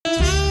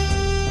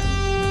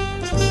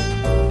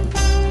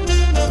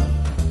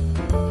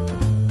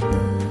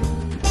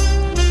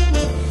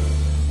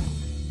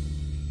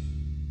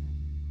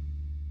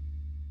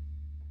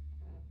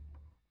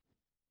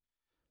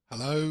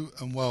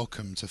and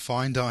welcome to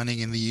Fine Dining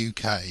in the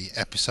UK,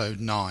 Episode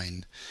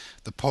 9,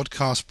 the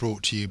podcast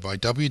brought to you by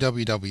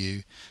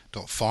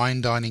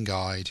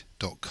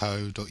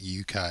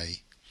www.finediningguide.co.uk.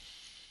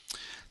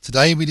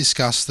 Today we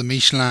discuss the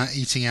Michelin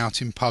Eating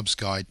Out in Pubs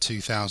Guide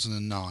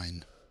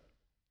 2009.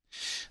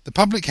 The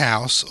public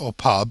house, or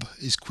pub,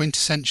 is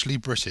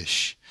quintessentially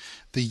British,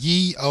 the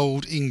ye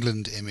old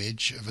England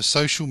image of a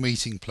social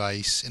meeting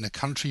place in a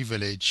country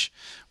village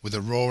with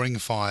a roaring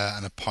fire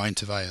and a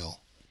pint of ale.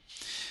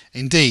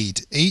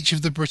 Indeed, each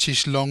of the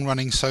British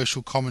long-running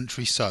social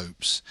commentary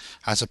soaps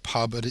has a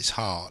pub at its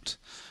heart: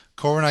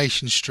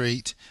 Coronation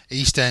Street,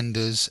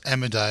 EastEnders,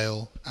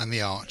 Emmerdale and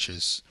The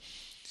Archers.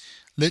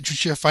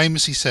 Literature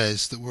famously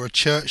says that were a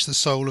church the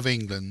soul of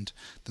England,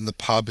 then the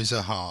pub is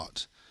her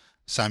heart.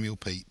 Samuel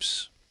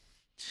Pepys.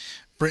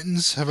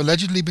 Britons have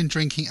allegedly been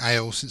drinking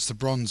ale since the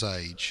Bronze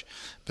Age,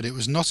 but it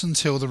was not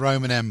until the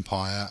Roman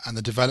Empire and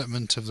the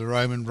development of the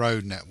Roman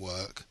road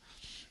network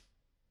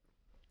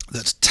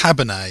that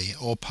tabernae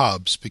or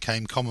pubs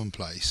became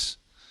commonplace.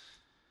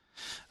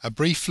 A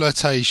brief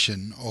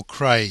flirtation or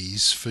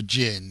craze for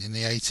gin in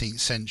the 18th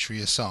century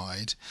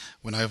aside,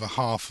 when over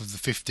half of the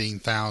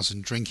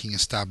 15,000 drinking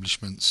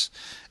establishments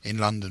in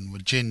London were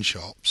gin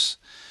shops,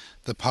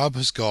 the pub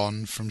has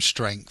gone from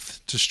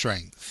strength to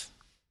strength.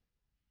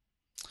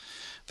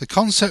 The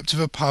concept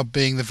of a pub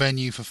being the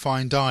venue for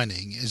fine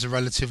dining is a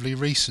relatively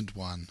recent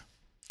one.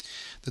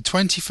 The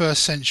 21st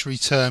century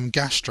term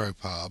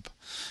gastropub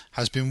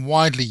has been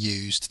widely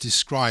used to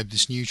describe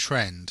this new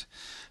trend,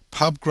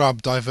 pub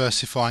grub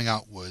diversifying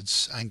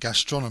upwards and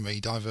gastronomy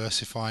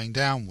diversifying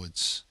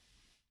downwards.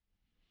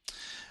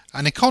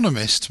 An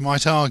economist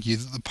might argue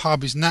that the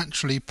pub is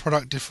naturally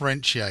product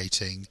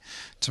differentiating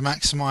to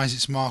maximise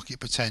its market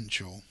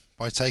potential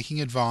by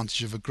taking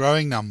advantage of a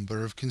growing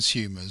number of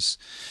consumers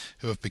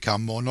who have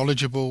become more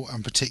knowledgeable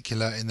and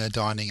particular in their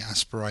dining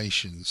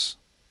aspirations.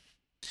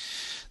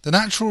 The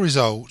natural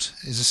result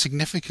is a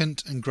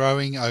significant and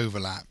growing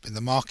overlap in the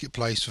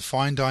marketplace for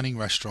fine dining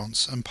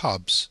restaurants and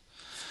pubs,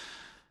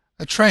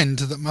 a trend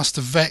that must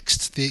have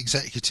vexed the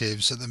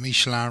executives at the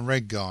Michelin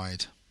Red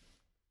Guide.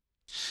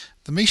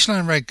 The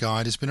Michelin Red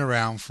Guide has been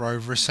around for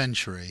over a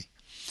century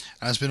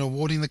and has been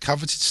awarding the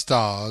coveted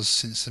stars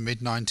since the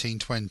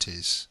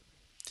mid-1920s.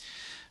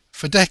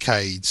 For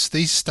decades,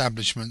 these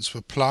establishments were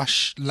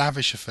plush,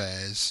 lavish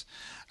affairs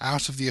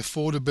out of the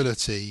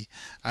affordability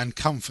and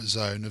comfort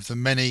zone of the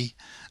many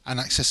and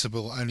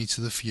accessible only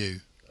to the few.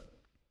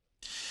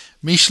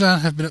 Michelin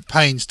have been at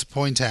pains to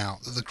point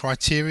out that the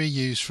criteria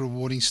used for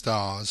awarding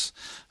stars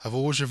have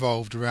always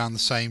revolved around the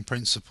same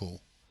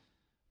principle: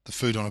 the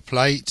food on a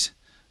plate,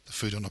 the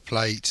food on a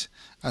plate,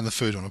 and the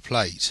food on a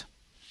plate.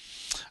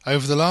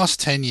 Over the last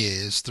 10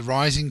 years, the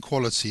rising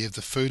quality of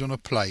the food on a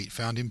plate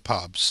found in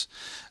pubs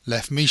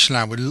left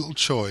Michelin with little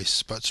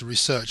choice but to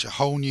research a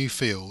whole new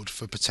field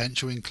for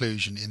potential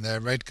inclusion in their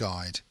Red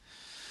Guide.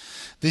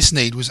 This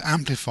need was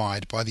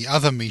amplified by the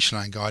other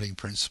Michelin guiding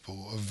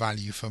principle of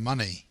value for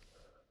money.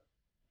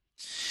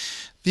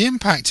 The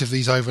impact of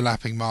these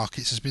overlapping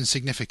markets has been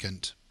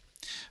significant.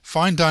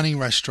 Fine dining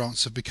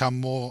restaurants have become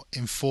more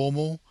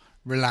informal,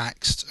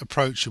 relaxed,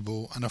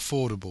 approachable and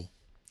affordable.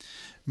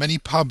 Many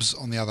pubs,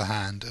 on the other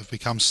hand, have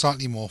become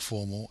slightly more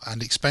formal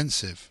and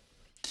expensive.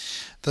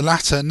 The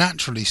latter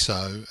naturally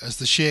so, as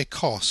the sheer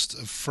cost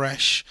of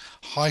fresh,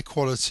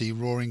 high-quality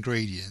raw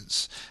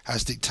ingredients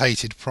has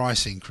dictated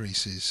price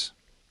increases.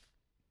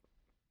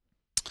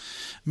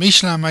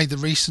 Michelin made the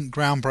recent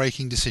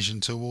groundbreaking decision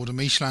to award a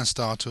Michelin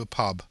star to a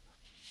pub.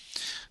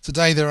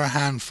 Today there are a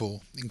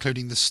handful,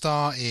 including the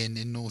Star Inn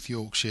in North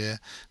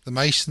Yorkshire, the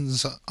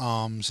Mason's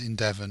Arms in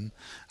Devon,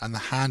 and the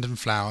Hand and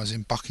Flowers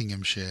in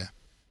Buckinghamshire.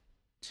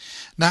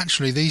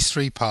 Naturally, these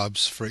three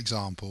pubs, for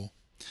example,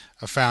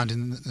 are found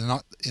in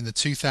the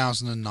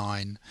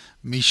 2009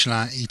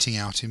 Michelin Eating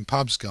Out in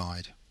Pubs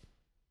Guide.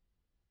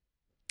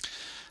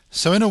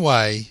 So in a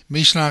way,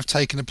 Michelin have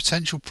taken a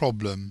potential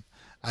problem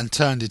and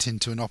turned it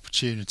into an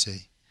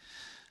opportunity.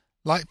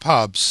 Like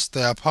pubs,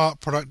 they are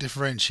part product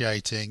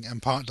differentiating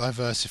and part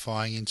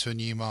diversifying into a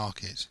new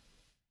market.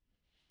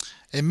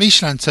 In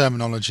Michelin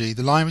terminology,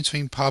 the line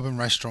between pub and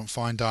restaurant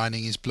fine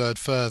dining is blurred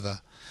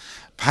further,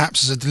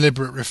 perhaps as a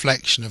deliberate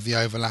reflection of the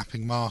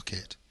overlapping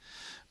market,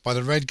 by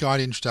the Red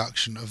Guide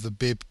introduction of the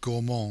Bib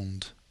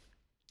Gourmand.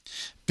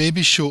 Bib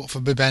is short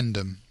for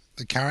Bibendum,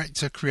 the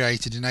character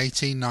created in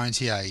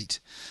 1898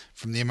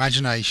 from the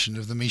imagination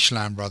of the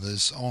Michelin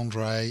brothers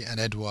André and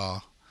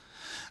Edouard,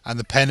 and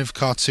the pen of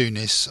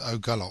cartoonist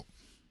O'Gullop.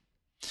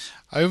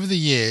 Over the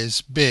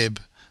years, Bib,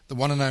 the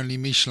one and only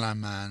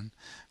Michelin man,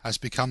 has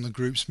become the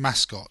group's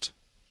mascot.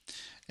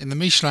 In the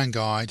Michelin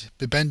Guide,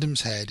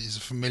 Bibendum's head is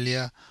a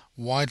familiar,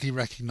 widely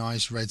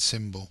recognised red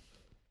symbol.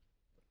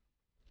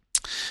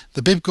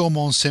 The Bib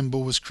Gourmand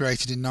symbol was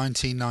created in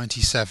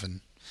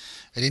 1997.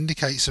 It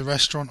indicates a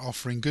restaurant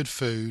offering good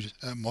food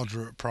at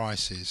moderate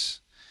prices.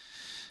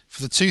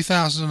 For the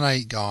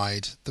 2008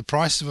 guide, the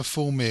price of a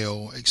full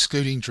meal,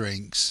 excluding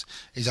drinks,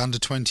 is under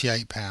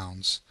 £28,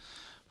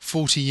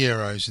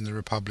 €40 in the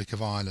Republic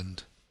of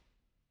Ireland.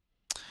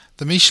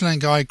 The Michelin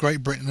Guide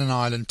Great Britain and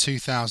Ireland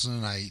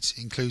 2008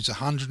 includes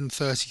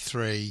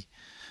 133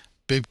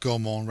 Bib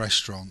Gourmand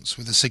restaurants,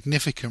 with a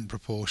significant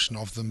proportion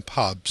of them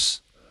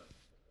pubs.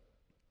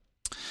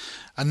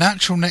 A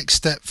natural next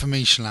step for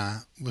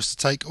Michelin was to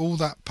take all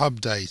that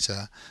pub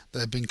data that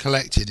had been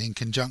collected in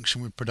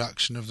conjunction with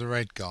production of the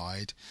Red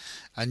Guide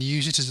and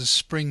use it as a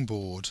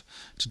springboard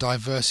to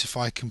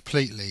diversify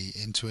completely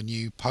into a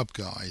new pub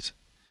guide.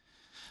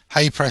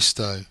 Hey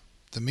presto,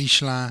 the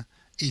Michelin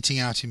Eating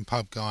Out in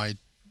Pub Guide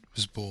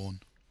was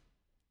born.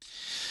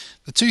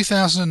 The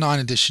 2009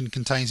 edition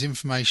contains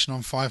information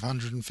on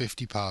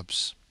 550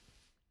 pubs.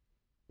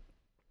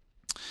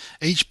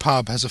 Each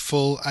pub has a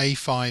full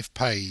A5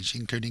 page,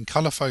 including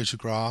colour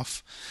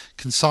photograph,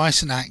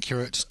 concise and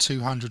accurate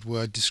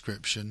 200-word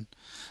description,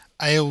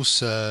 ales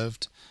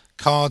served,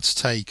 cards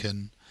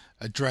taken,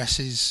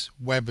 addresses,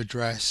 web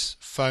address,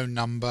 phone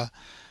number,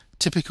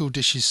 typical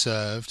dishes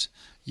served,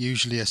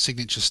 usually a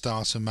signature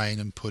starter, main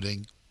and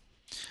pudding,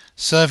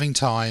 serving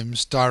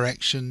times,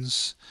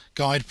 directions,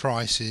 guide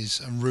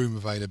prices and room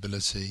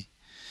availability.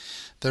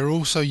 There are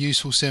also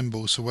useful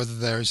symbols for whether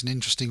there is an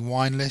interesting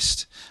wine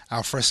list,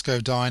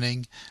 alfresco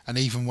dining, and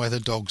even whether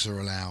dogs are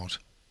allowed.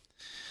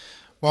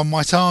 One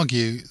might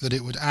argue that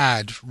it would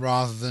add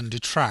rather than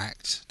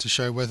detract to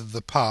show whether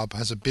the pub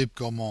has a Bib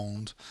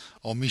Gourmand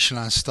or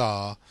Michelin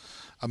star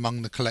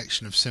among the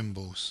collection of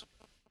symbols.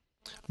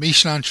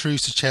 Michelin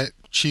choose to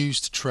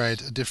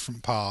tread a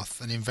different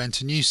path and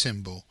invent a new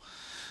symbol,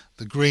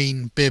 the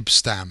green bib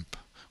stamp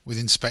with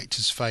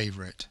inspector's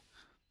favourite.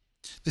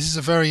 This is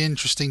a very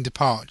interesting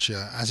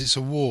departure, as its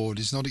award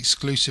is not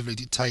exclusively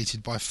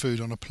dictated by food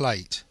on a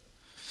plate.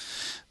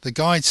 The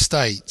guide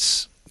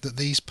states that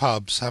these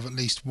pubs have at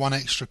least one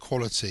extra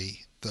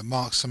quality that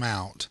marks them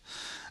out,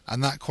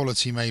 and that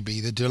quality may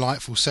be the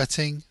delightful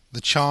setting,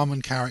 the charm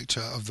and character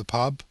of the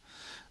pub,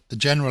 the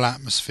general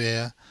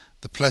atmosphere,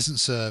 the pleasant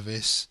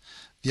service,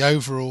 the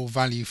overall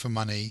value for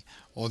money,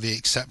 or the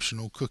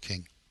exceptional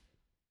cooking.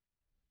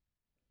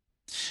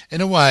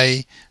 In a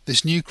way,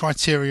 this new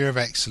criteria of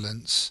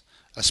excellence,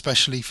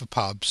 especially for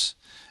pubs,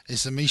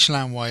 is the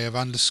Michelin way of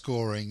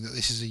underscoring that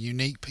this is a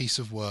unique piece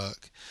of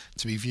work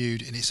to be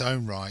viewed in its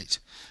own right,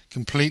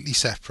 completely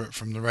separate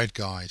from the Red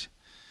Guide.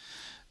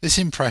 This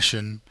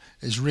impression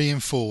is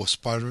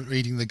reinforced by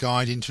reading the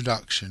guide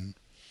introduction,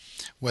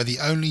 where the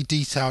only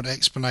detailed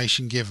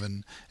explanation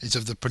given is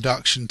of the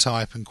production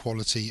type and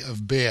quality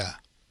of beer.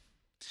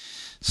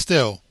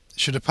 Still,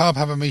 should a pub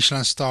have a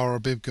Michelin star or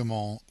a Bib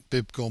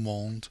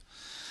Gourmand,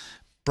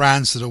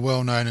 brands that are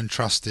well known and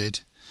trusted,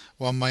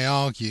 one may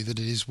argue that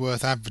it is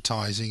worth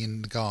advertising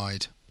in the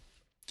guide.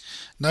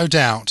 No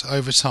doubt,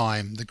 over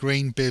time, the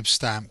green bib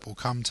stamp will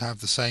come to have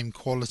the same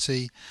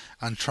quality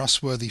and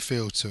trustworthy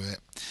feel to it,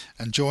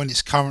 and join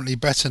its currently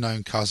better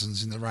known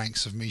cousins in the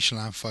ranks of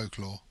Michelin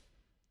folklore.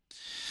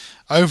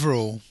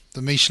 Overall,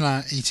 the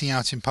Michelin Eating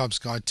Out in Pubs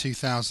Guide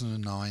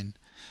 2009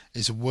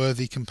 is a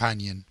worthy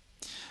companion,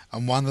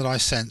 and one that I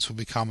sense will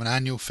become an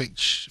annual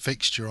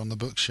fixture on the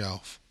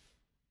bookshelf.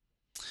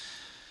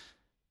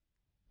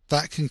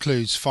 That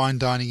concludes Fine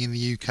Dining in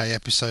the UK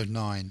episode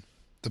 9,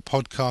 the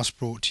podcast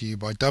brought to you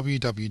by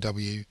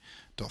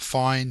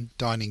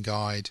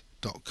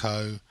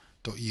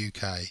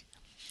www.finediningguide.co.uk.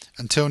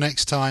 Until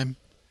next time,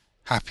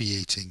 happy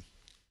eating.